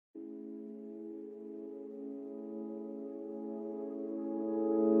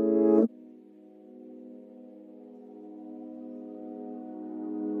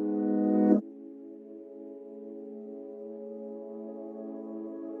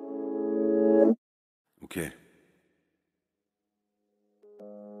Okay.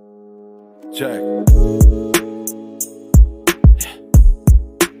 Check.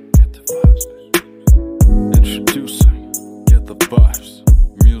 Get the vibes. Introducing Get the Vibes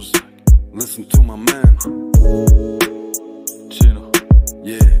music. Listen to my man Chino.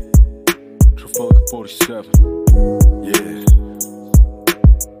 Yeah. Trafalgar47. Yeah.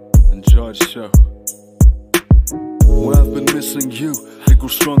 Enjoy the show. Well, I've been missing you. It grew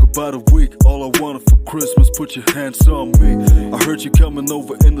stronger by the week. All I wanted for Christmas, put your hands on me. I heard you coming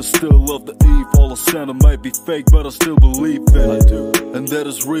over in the still of the eve. All I Santa might be fake, but I still believe in it. And that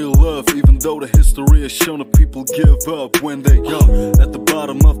is real love, even though the history has shown that people give up when they young. At the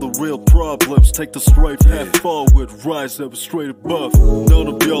bottom of the real problems, take the straight path forward, rise up straight above. None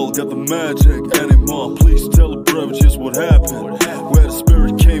of y'all got the magic anymore. Please tell the brother just what happened, where the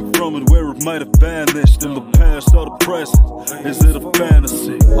spirit came from and where it might have vanished. In the past or the present, is it a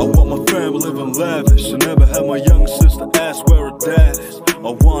fantasy? I want my family living lavish. I never had my young sister ask where her dad is.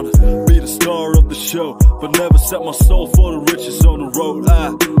 I wanna be the star of the show, but never set my soul for the riches on the road.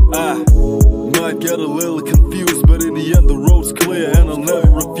 I might get a little confused, but in the end the road's clear and I'll never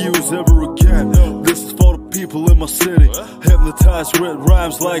refuse ever again. This is for the people in my city, hypnotized with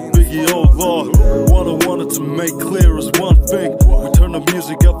rhymes like Biggie, oh Lord. What I wanted to make clear is one thing: we turn the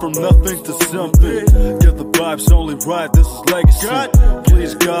music up from nothing to something. Get the vibes only right, this is legacy.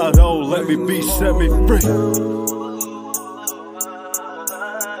 Please God, oh let me be, set me free.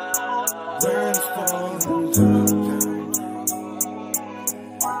 Rain's falling down.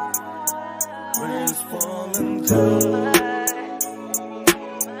 Rain's falling down.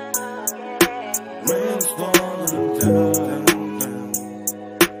 Rain's falling down.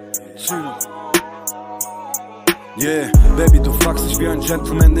 Yeah, Baby, du fragst dich, wie ein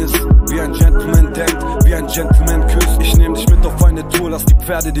Gentleman ist, wie ein Gentleman denkt, wie ein Gentleman küsst. Ich nehm dich mit auf eine Tour, lass die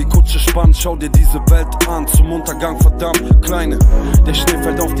Pferde die Kutsche spannen. Schau dir diese Welt an, zum Untergang verdammt. Kleine, der Schnee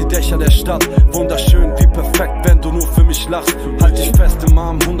fällt auf die Dächer der Stadt. Wunderschön, wie perfekt, wenn du nur für mich lachst. Halt dich fest im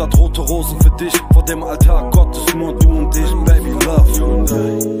Arm, 100 rote Rosen für dich. Vor dem Altar Gottes nur du und ich. Baby, love you and I.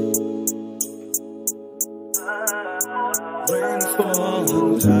 Rain's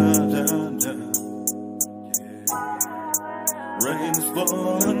falling down, down. Rain's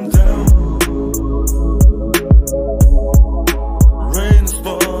falling down.